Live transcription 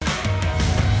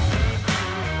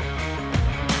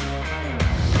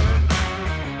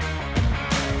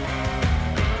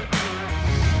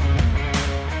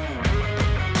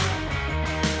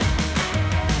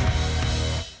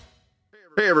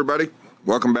everybody.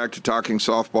 Welcome back to Talking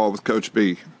Softball with Coach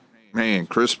B. Man,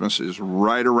 Christmas is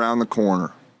right around the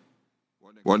corner.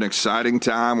 What an exciting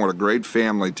time. What a great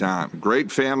family time. Great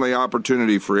family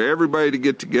opportunity for everybody to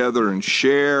get together and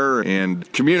share and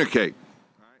communicate,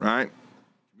 right?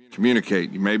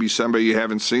 Communicate. You may be somebody you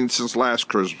haven't seen since last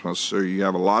Christmas, so you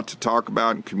have a lot to talk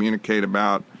about and communicate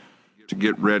about, to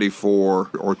get ready for,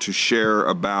 or to share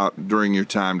about during your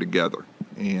time together.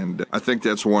 And I think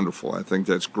that's wonderful. I think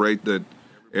that's great that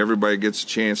everybody gets a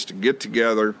chance to get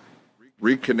together,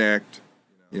 reconnect.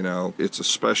 You know, it's a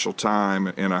special time,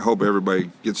 and I hope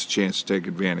everybody gets a chance to take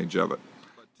advantage of it.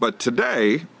 But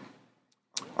today,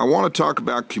 I want to talk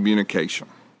about communication,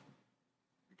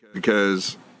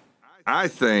 because I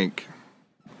think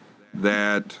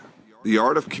that the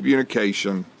art of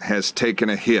communication has taken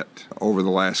a hit over the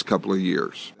last couple of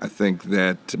years. I think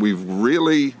that we've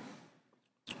really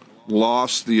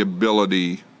lost the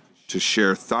ability to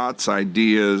share thoughts,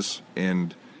 ideas,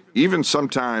 and even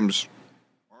sometimes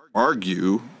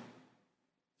argue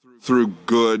through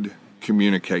good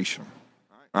communication.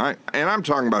 All right? And I'm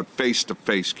talking about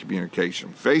face-to-face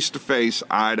communication, face-to-face,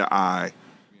 eye-to-eye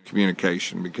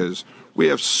communication, because we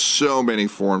have so many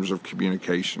forms of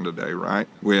communication today, right?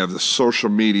 We have the social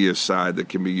media side that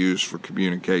can be used for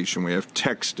communication. We have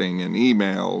texting and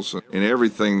emails and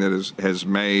everything that has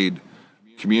made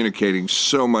communicating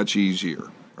so much easier,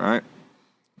 right?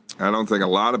 I don't think a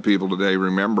lot of people today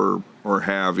remember or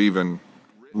have even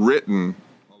written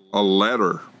a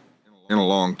letter in a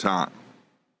long time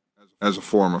as a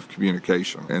form of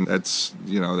communication. And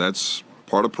that's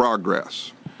part of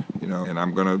progress, and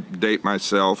I'm going to date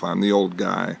myself. I'm the old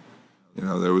guy.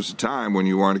 There was a time when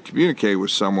you wanted to communicate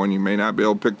with someone, you may not be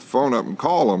able to pick the phone up and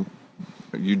call them.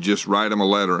 You just write them a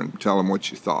letter and tell them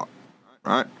what you thought,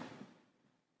 right?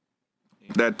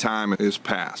 That time is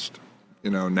past.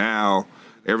 Now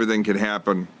everything can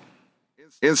happen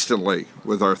instantly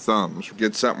with our thumbs.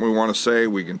 Get something we want to say,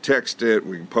 we can text it,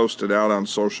 we can post it out on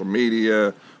social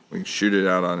media, we can shoot it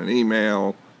out on an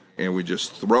email, and we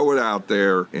just throw it out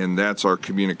there, and that's our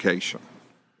communication.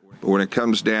 But when it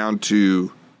comes down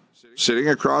to sitting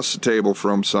across the table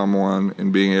from someone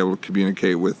and being able to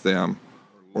communicate with them,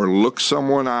 or look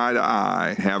someone eye to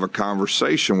eye, have a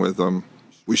conversation with them,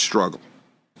 we struggle.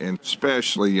 And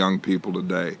especially young people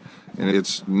today. And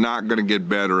it's not going to get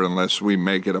better unless we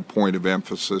make it a point of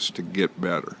emphasis to get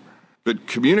better. But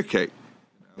communicate,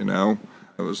 It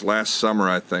was last summer,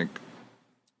 I think.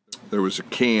 There was a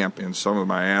camp, and some of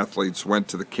my athletes went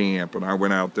to the camp, and I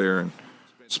went out there and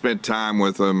spent time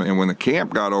with them. And when the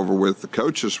camp got over with, the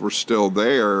coaches were still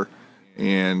there,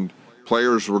 and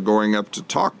players were going up to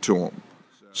talk to them.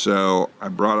 So I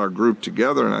brought our group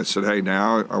together, and I said, hey,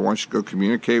 now I want you to go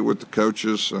communicate with the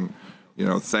coaches and,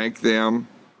 thank them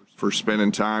for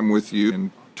spending time with you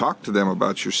and talk to them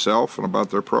about yourself and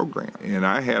about their program. And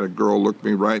I had a girl look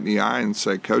me right in the eye and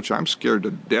say, Coach, I'm scared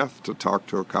to death to talk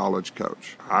to a college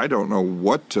coach. I don't know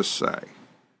what to say.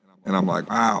 And I'm like,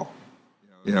 wow,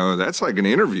 that's like an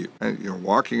interview. And,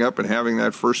 walking up and having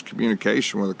that first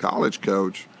communication with a college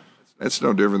coach, that's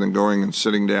no different than going and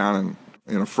sitting down and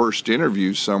in a first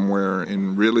interview somewhere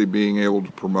and really being able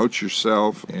to promote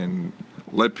yourself and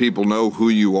let people know who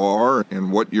you are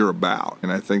and what you're about.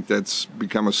 And I think that's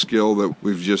become a skill that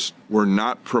we're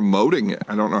not promoting it.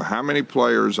 I don't know how many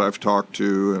players I've talked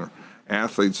to and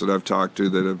athletes that I've talked to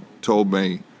that have told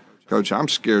me, Coach, I'm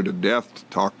scared to death to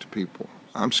talk to people.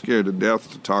 I'm scared to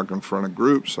death to talk in front of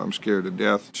groups. I'm scared to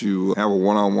death to have a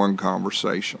one-on-one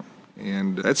conversation.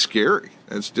 And that's scary.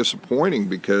 That's disappointing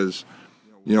because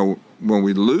when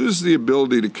we lose the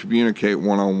ability to communicate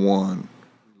one-on-one,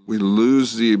 we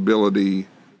lose the ability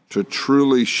to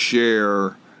truly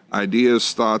share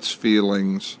ideas, thoughts,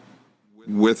 feelings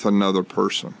with another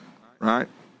person, right?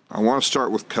 I want to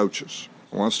start with coaches.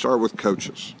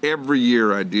 Every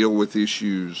year I deal with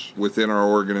issues within our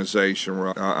organization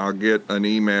where I'll get an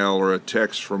email or a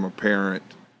text from a parent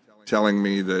telling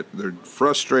me that they're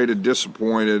frustrated,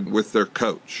 disappointed with their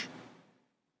coach.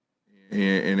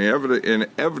 And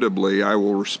inevitably, I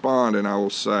will respond and I will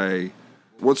say,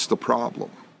 what's the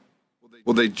problem?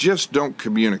 Well, they just don't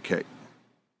communicate.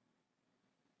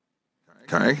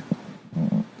 Okay?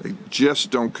 They just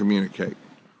don't communicate.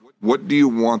 What do you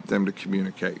want them to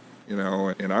communicate?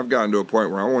 And I've gotten to a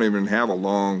point where I won't even have a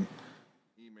long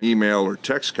email or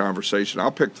text conversation.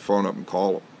 I'll pick the phone up and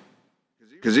call them.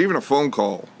 Because even a phone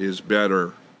call is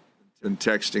better than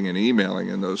texting and emailing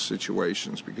in those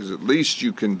situations, because at least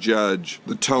you can judge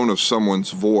the tone of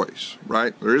someone's voice,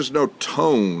 right? There is no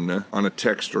tone on a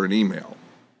text or an email.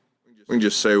 We can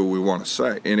just say what we want to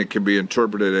say, and it can be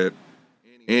interpreted at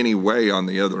any way on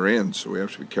the other end, so we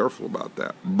have to be careful about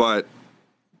that. But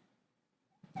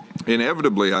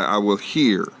inevitably I will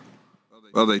hear,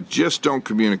 well, they just don't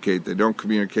communicate. They don't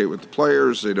communicate with the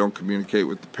players. They don't communicate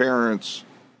with the parents.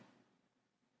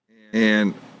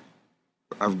 And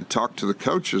I've talked to the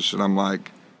coaches, and I'm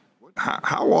like,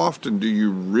 how often do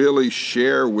you really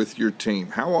share with your team?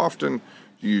 How often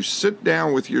do you sit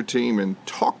down with your team and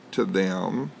talk to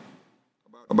them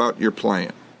about your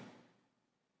plan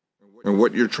and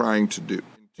what you're trying to do?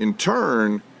 In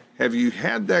turn, have you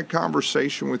had that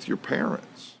conversation with your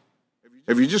parents?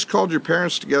 Have you just called your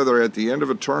parents together at the end of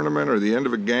a tournament or the end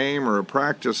of a game or a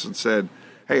practice and said,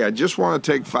 hey, I just want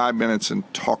to take 5 minutes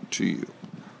and talk to you?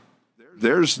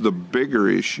 There's the bigger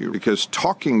issue, because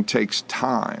talking takes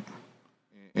time.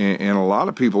 And a lot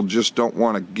of people just don't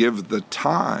want to give the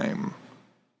time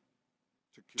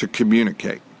to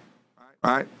communicate,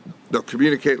 right? They'll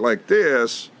communicate like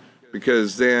this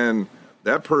because then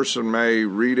that person may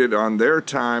read it on their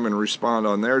time and respond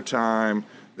on their time.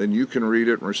 Then you can read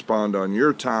it and respond on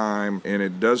your time, and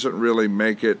it doesn't really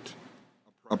make it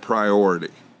a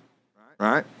priority,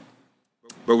 right?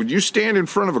 But when you stand in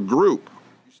front of a group,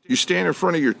 you stand in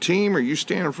front of your team or you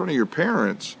stand in front of your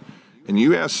parents, and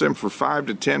you ask them for 5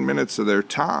 to 10 minutes of their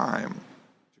time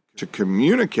to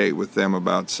communicate with them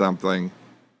about something,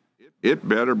 it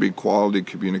better be quality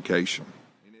communication.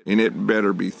 And it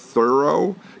better be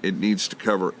thorough. It needs to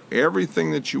cover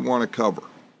everything that you want to cover.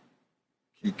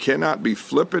 You cannot be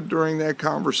flippant during that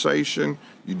conversation.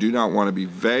 You do not want to be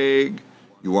vague.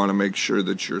 You want to make sure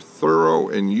that you're thorough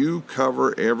and you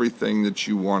cover everything that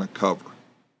you want to cover.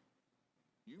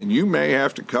 And you may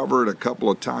have to cover it a couple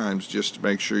of times just to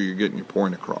make sure you're getting your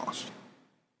point across.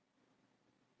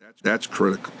 That's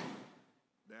critical.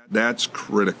 That's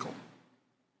critical.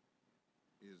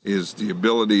 Is the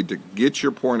ability to get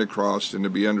your point across and to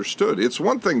be understood. It's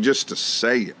one thing just to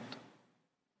say it,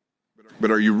 but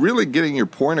are you really getting your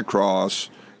point across,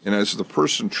 and is the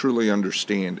person truly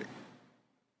understanding?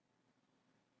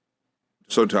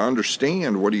 So to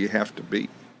understand, what do you have to be?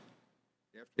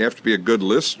 You have to be a good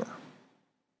listener.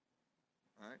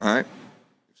 All right?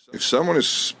 If someone is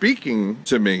speaking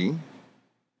to me,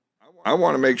 I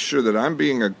want to make sure that I'm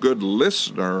being a good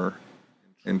listener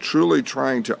and truly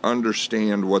trying to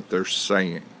understand what they're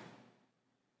saying.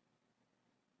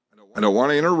 I don't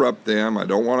want to interrupt them. I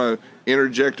don't want to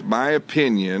interject my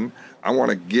opinion. I want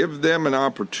to give them an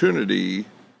opportunity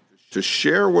to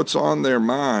share what's on their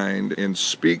mind and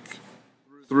speak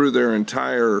through their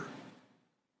entire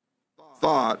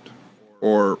thought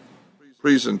or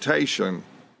presentation.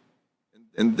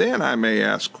 And then I may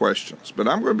ask questions. But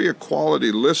I'm going to be a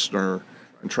quality listener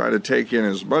and try to take in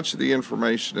as much of the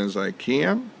information as I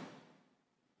can.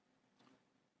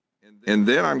 And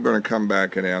then I'm going to come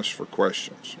back and ask for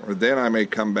questions. Or then I may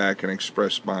come back and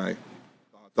express my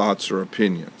thoughts or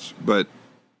opinions. But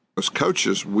as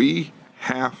coaches, we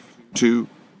have to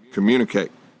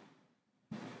communicate.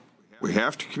 We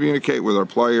have to communicate with our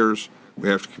players. We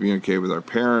have to communicate with our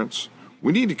parents.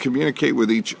 We need to communicate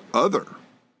with each other.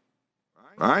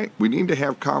 Right? We need to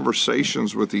have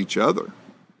conversations with each other,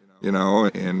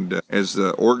 and as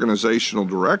the organizational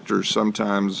director,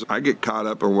 sometimes I get caught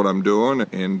up in what I'm doing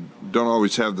and don't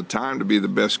always have the time to be the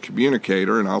best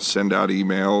communicator, and I'll send out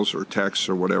emails or texts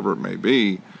or whatever it may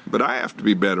be, but I have to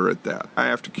be better at that. I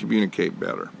have to communicate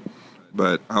better.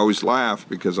 But I always laugh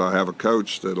because I have a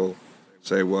coach that'll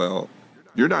say, well,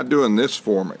 you're not doing this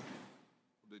for me.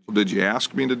 Did you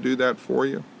ask me to do that for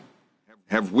you?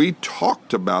 Have we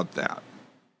talked about that?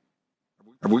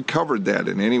 Have we covered that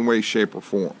in any way, shape, or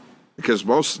form? Because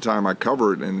most of the time I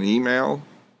cover it in an email,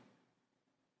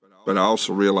 but I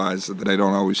also realize that they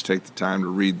don't always take the time to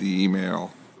read the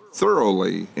email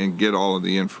thoroughly and get all of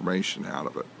the information out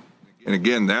of it. And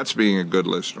again, that's being a good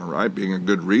listener, right? Being a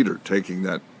good reader, taking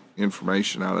that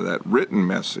information out of that written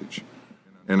message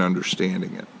and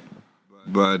understanding it.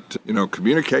 But,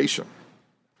 communication.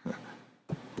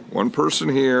 One person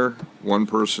here, one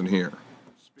person here.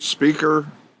 Speaker,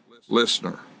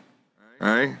 listener,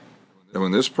 right? And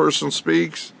when this person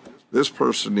speaks, this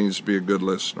person needs to be a good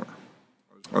listener.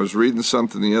 I was reading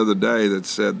something the other day that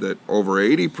said that over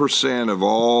 80% of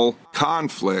all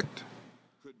conflict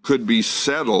could be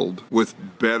settled with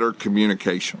better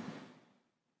communication.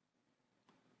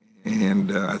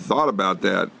 And I thought about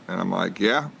that, and I'm like,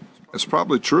 yeah, that's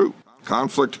probably true.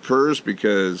 Conflict occurs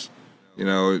because,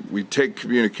 we take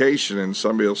communication and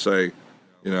somebody will say,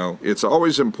 it's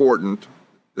always important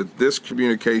that this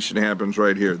communication happens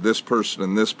right here, this person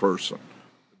and this person.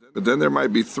 But then there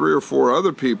might be 3 or 4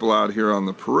 other people out here on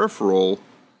the peripheral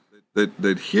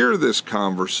that hear this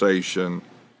conversation,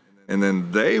 and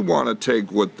then they want to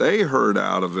take what they heard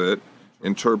out of it,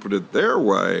 interpret it their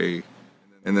way,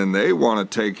 and then they want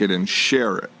to take it and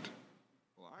share it.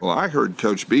 Well, I heard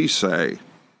Coach B say,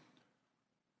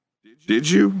 did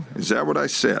you? Is that what I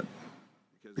said?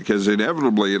 Because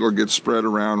inevitably it'll get spread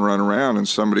around, run around, and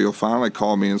somebody will finally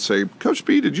call me and say, Coach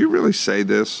B, did you really say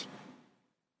this?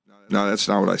 No, that's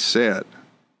not what I said.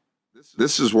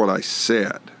 This is what I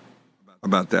said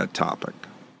about that topic.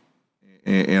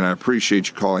 And I appreciate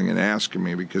you calling and asking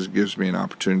me because it gives me an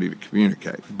opportunity to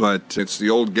communicate. But it's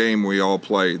the old game we all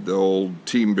played, the old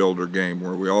team builder game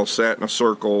where we all sat in a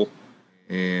circle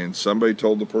and somebody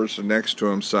told the person next to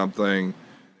him something,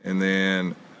 and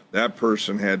then that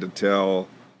person had to tell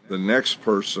the next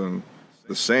person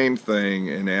the same thing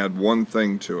and add one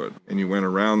thing to it. And you went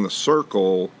around the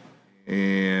circle,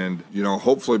 and,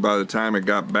 hopefully by the time it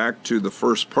got back to the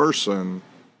first person,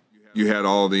 you had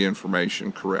all the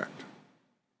information correct.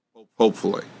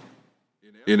 Hopefully.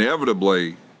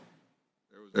 Inevitably,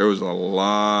 there was a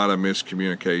lot of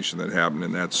miscommunication that happened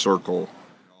in that circle,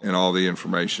 and all the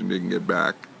information didn't get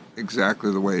back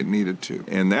exactly the way it needed to.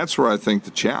 And that's where I think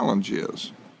the challenge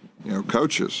is.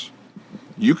 Coaches,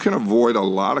 you can avoid a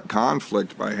lot of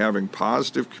conflict by having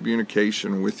positive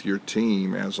communication with your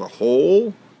team as a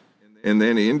whole and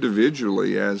then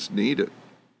individually as needed,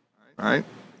 right?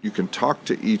 You can talk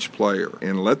to each player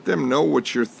and let them know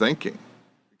what you're thinking,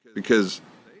 because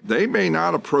they may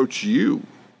not approach you,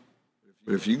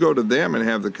 but if you go to them and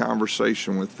have the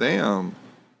conversation with them,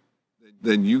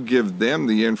 then you give them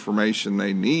the information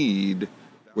they need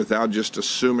without just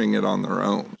assuming it on their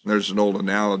own. There's an old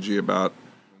analogy about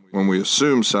when we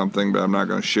assume something, but I'm not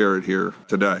going to share it here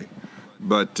today.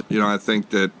 But, I think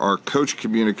that our coach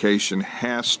communication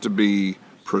has to be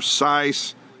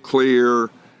precise,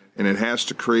 clear, and it has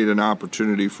to create an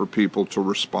opportunity for people to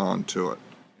respond to it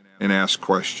and ask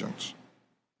questions.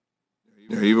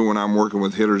 Even when I'm working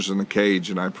with hitters in the cage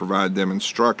and I provide them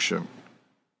instruction,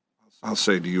 I'll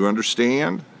say, do you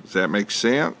understand? Does that make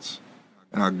sense?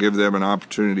 And I'll give them an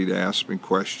opportunity to ask me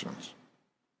questions.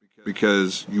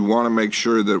 Because you want to make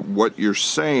sure that what you're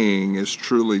saying is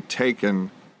truly taken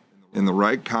in the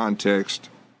right context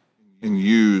and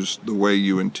used the way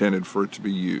you intended for it to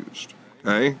be used.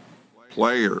 Okay?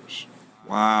 Players.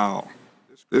 Wow.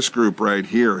 This group right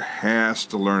here has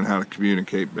to learn how to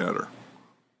communicate better.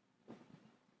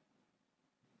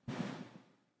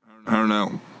 I don't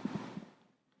know.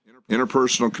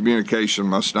 Interpersonal communication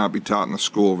must not be taught in the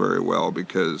school very well,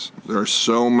 because there are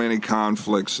so many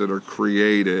conflicts that are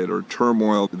created or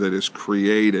turmoil that is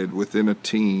created within a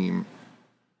team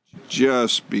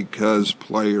just because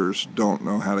players don't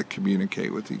know how to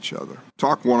communicate with each other.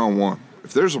 Talk one-on-one.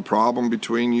 If there's a problem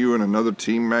between you and another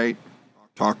teammate,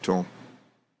 talk to them.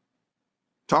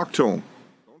 Talk to them.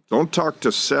 Don't talk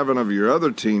to 7 of your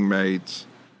other teammates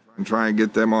and try and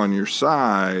get them on your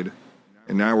side,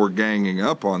 and now we're ganging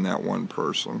up on that one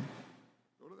person.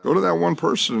 Go to that one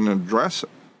person and address it.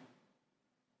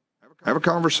 Have a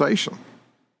conversation.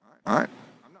 All right?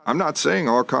 I'm not saying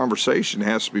all conversation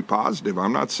has to be positive.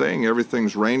 I'm not saying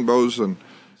everything's rainbows and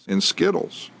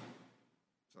Skittles.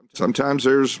 Sometimes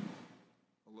there's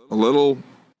a little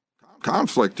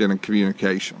conflict in a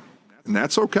communication, and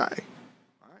that's okay.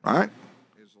 Right?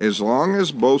 As long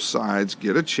as both sides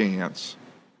get a chance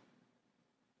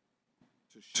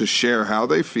to share how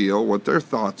they feel, what their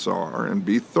thoughts are, and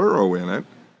be thorough in it,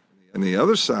 and the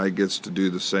other side gets to do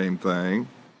the same thing,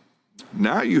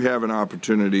 now you have an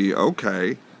opportunity,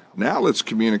 okay, now let's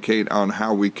communicate on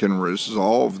how we can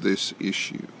resolve this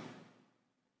issue.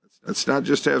 Let's not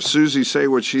just have Susie say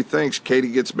what she thinks,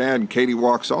 Katie gets mad, and Katie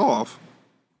walks off.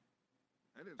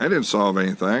 That didn't solve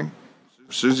anything.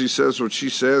 Susie says what she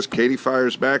says, Katie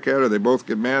fires back at her, they both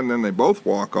get mad, and then they both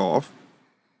walk off.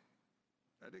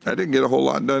 That didn't get a whole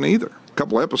lot done either. A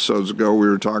couple episodes ago, we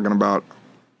were talking about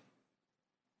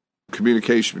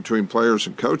communication between players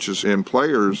and coaches, and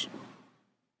players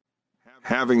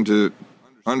having to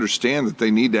understand that they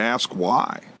need to ask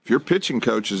why. If your pitching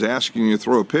coach is asking you to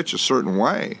throw a pitch a certain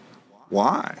way,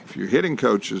 why? If your hitting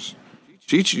coach is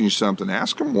teaching you something,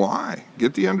 ask them why.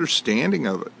 Get the understanding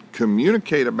of it.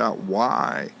 Communicate about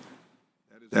why.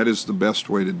 That is the best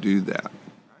way to do that,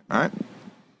 right?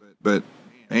 But,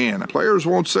 man, players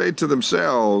won't say it to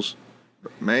themselves,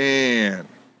 but, man,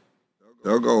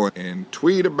 they'll go and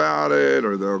tweet about it,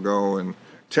 or they'll go and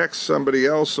text somebody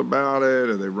else about it,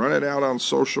 or they run it out on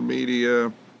social media,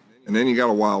 and then you got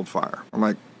a wildfire. I'm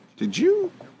like, did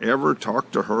you ever talk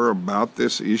to her about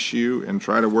this issue and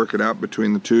try to work it out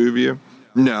between the two of you?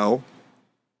 No.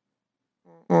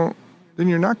 Well, then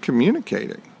you're not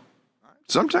communicating.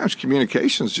 Sometimes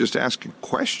communication is just asking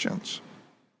questions.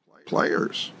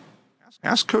 Players,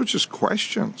 ask coaches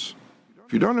questions.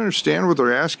 If you don't understand what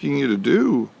they're asking you to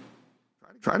do,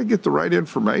 Try to get the right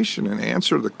information and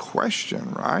answer the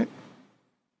question, right?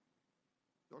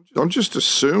 Don't just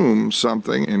assume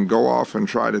something and go off and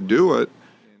try to do it,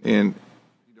 and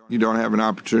you don't have an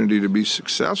opportunity to be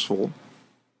successful.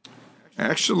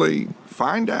 Actually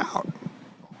find out.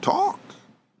 Talk.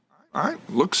 All right?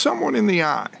 Look someone in the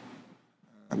eye.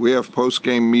 We have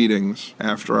post-game meetings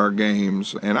after our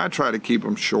games, and I try to keep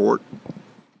them short.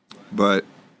 But,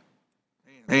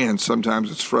 man, sometimes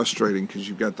it's frustrating because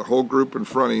you've got the whole group in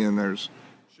front of you, and there's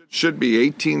should be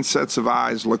 18 sets of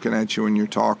eyes looking at you when you're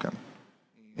talking.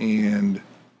 And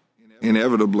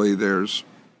inevitably, there's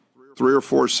 3 or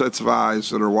 4 sets of eyes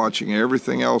that are watching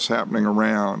everything else happening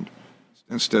around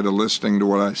instead of listening to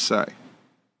what I say.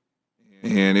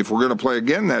 And if we're going to play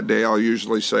again that day, I'll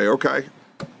usually say, okay,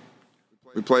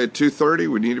 we play at 2:30.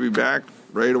 We need to be back,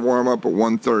 ready to warm up at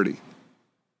 1:30.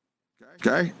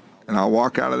 Okay? And I'll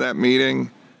walk out of that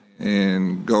meeting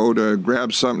and go to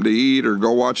grab something to eat or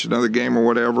go watch another game or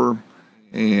whatever,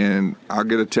 and I'll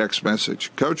get a text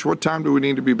message. Coach, what time do we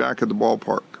need to be back at the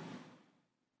ballpark?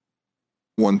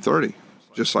 1:30,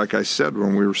 just like I said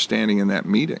when we were standing in that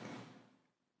meeting.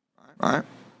 Right?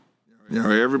 You know,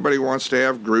 everybody wants to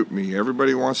have GroupMe.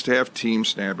 Everybody wants to have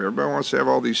TeamSnap. Everybody wants to have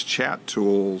all these chat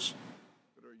tools.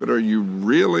 But are you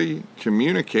really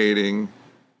communicating,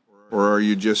 or are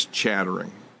you just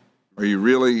chattering? Are you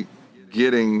really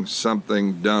getting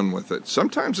something done with it?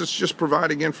 Sometimes it's just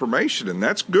providing information, and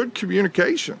that's good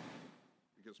communication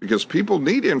because people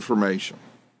need information.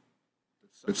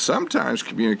 But sometimes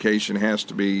communication has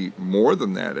to be more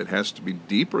than that. It has to be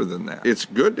deeper than that. It's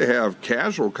good to have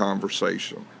casual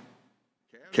conversation,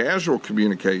 casual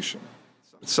communication.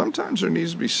 But sometimes there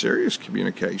needs to be serious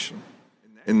communication.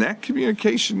 And that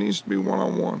communication needs to be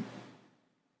one-on-one.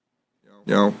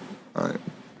 You know, I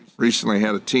recently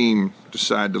had a team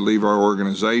decide to leave our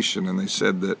organization, and they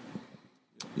said that,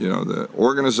 you know, the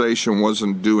organization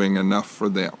wasn't doing enough for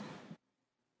them.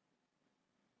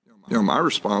 You know, my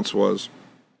response was,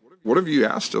 what have you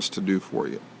asked us to do for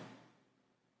you?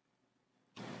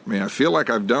 I mean, I feel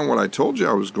like I've done what I told you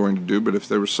I was going to do, but if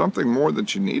there was something more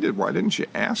that you needed, why didn't you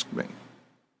ask me?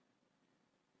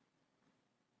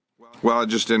 Well, I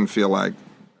just didn't feel like,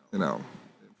 you know,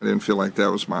 I didn't feel like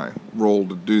that was my role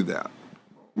to do that.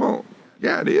 Well,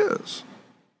 yeah, it is.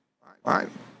 Right?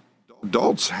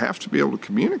 Adults have to be able to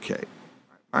communicate.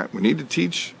 Right? We need to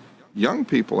teach young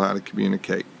people how to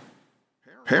communicate.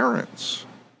 Parents,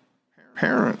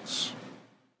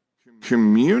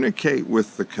 communicate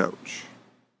with the coach.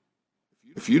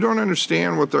 If you don't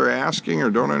understand what they're asking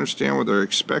or don't understand what they're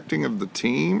expecting of the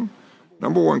team,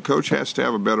 number one, coach has to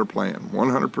have a better plan,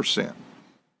 100%.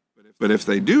 But if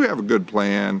they do have a good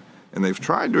plan and they've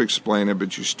tried to explain it,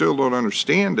 but you still don't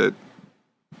understand it,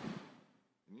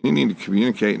 you need to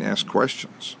communicate and ask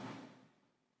questions.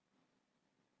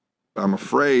 I'm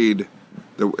afraid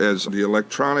that as the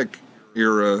electronic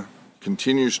era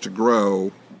continues to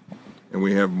grow and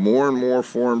we have more and more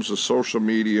forms of social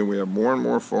media, we have more and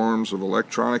more forms of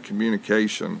electronic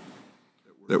communication,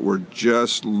 that we're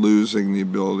just losing the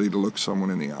ability to look someone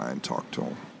in the eye and talk to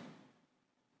them.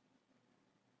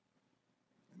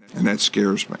 And that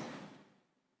scares me.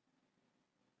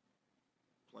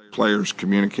 Players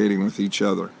communicating with each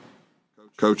other.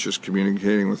 Coaches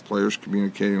communicating with players,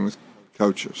 communicating with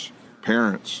coaches.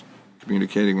 Parents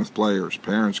communicating with players.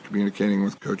 Parents communicating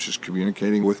with coaches,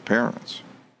 communicating with parents.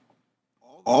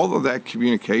 All of that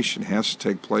communication has to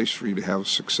take place for you to have a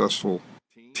successful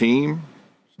team,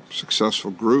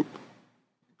 successful group,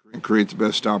 and create the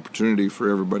best opportunity for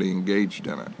everybody engaged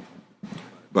in it.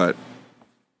 But,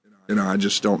 you know, I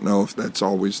just don't know if that's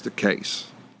always the case.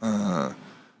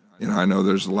 You know, I know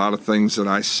there's a lot of things that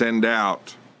I send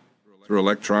out through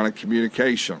electronic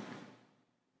communication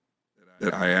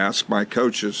that I ask my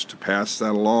coaches to pass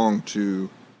that along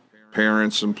to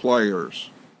parents and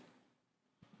players.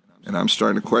 And I'm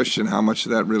starting to question how much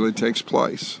of that really takes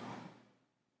place.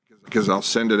 Because I'll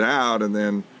send it out, and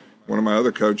then one of my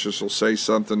other coaches will say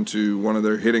something to one of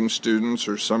their hitting students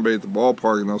or somebody at the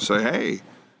ballpark, and they'll say, hey,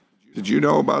 did you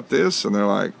know about this? And they're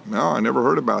like, no, I never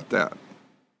heard about that.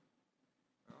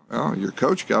 Well, your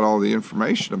coach got all the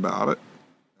information about it.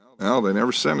 Well, they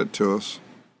never sent it to us.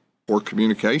 Poor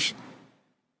communication.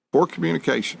 Poor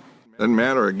communication. Doesn't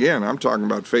matter. Again, I'm talking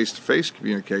about face-to-face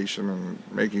communication and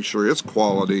making sure it's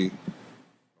quality.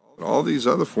 All these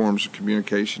other forms of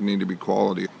communication need to be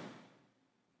quality.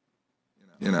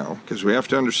 You know, because we have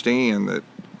to understand that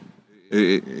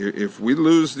if we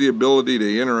lose the ability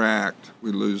to interact,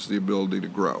 we lose the ability to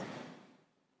grow.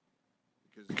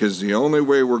 Because the only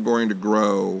way we're going to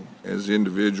grow as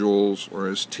individuals or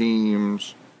as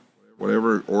teams,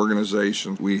 whatever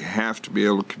organization, we have to be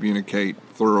able to communicate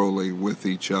thoroughly with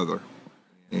each other.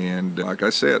 And like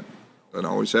I said, it doesn't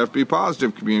always have to be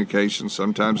positive communication.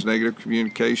 Sometimes negative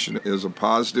communication is a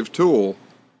positive tool,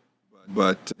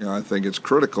 but I think it's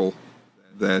critical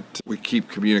that we keep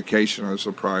communication as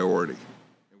a priority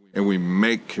and we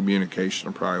make communication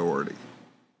a priority.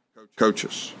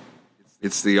 Coaches,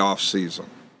 it's the off season.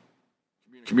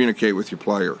 Communicate with your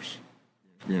players.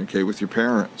 Communicate with your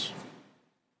parents.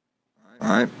 All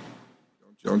right?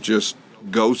 Don't just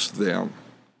ghost them.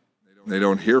 They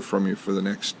don't hear from you for the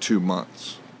next 2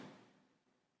 months.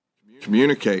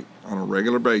 Communicate on a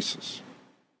regular basis.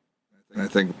 And I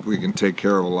think we can take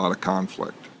care of a lot of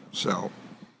conflict. So,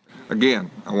 again,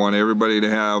 I want everybody to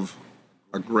have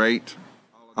a great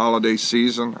holiday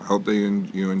season. I hope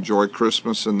you enjoy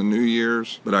Christmas and the New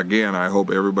Year's. But again, I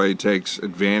hope everybody takes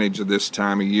advantage of this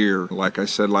time of year. Like I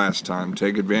said last time,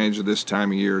 take advantage of this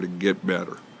time of year to get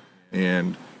better.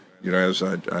 And, as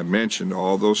I mentioned,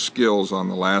 all those skills on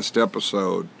the last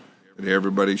episode that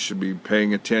everybody should be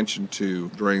paying attention to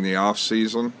during the off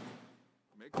season,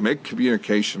 make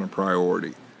communication a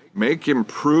priority. Make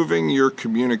improving your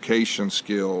communication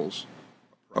skills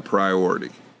a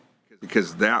priority,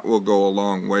 because that will go a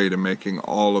long way to making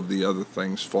all of the other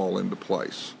things fall into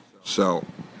place. So,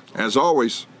 as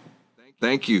always,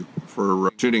 thank you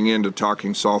for tuning in to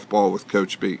Talking Softball with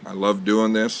Coach B. I love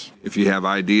doing this. If you have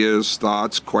ideas,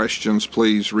 thoughts, questions,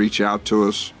 please reach out to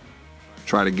us.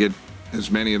 Try to get as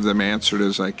many of them answered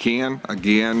as I can.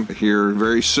 Again, here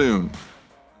very soon,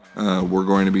 we're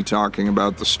going to be talking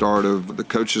about the start of the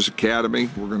Coaches Academy.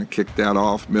 We're going to kick that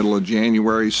off middle of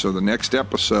January, so the next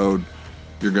episode,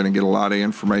 you're going to get a lot of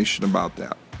information about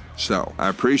that. So I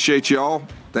appreciate you all.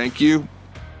 Thank you,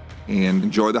 and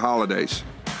enjoy the holidays.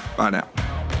 Bye now.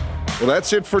 Well,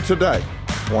 that's it for today.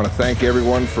 I want to thank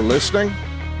everyone for listening,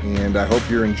 and I hope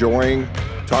you're enjoying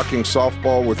Talking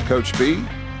Softball with Coach B.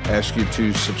 I ask you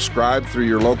to subscribe through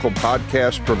your local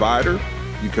podcast provider.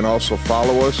 You can also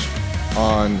follow us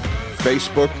on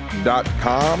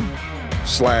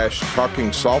Facebook.com/Talking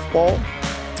Softball.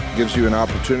 Gives you an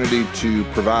opportunity to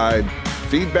provide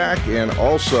feedback and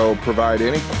also provide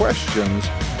any questions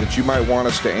that you might want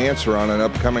us to answer on an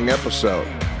upcoming episode.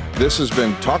 This has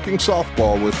been Talking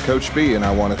Softball with Coach B, and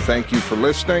I want to thank you for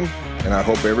listening, and I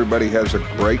hope everybody has a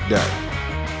great day.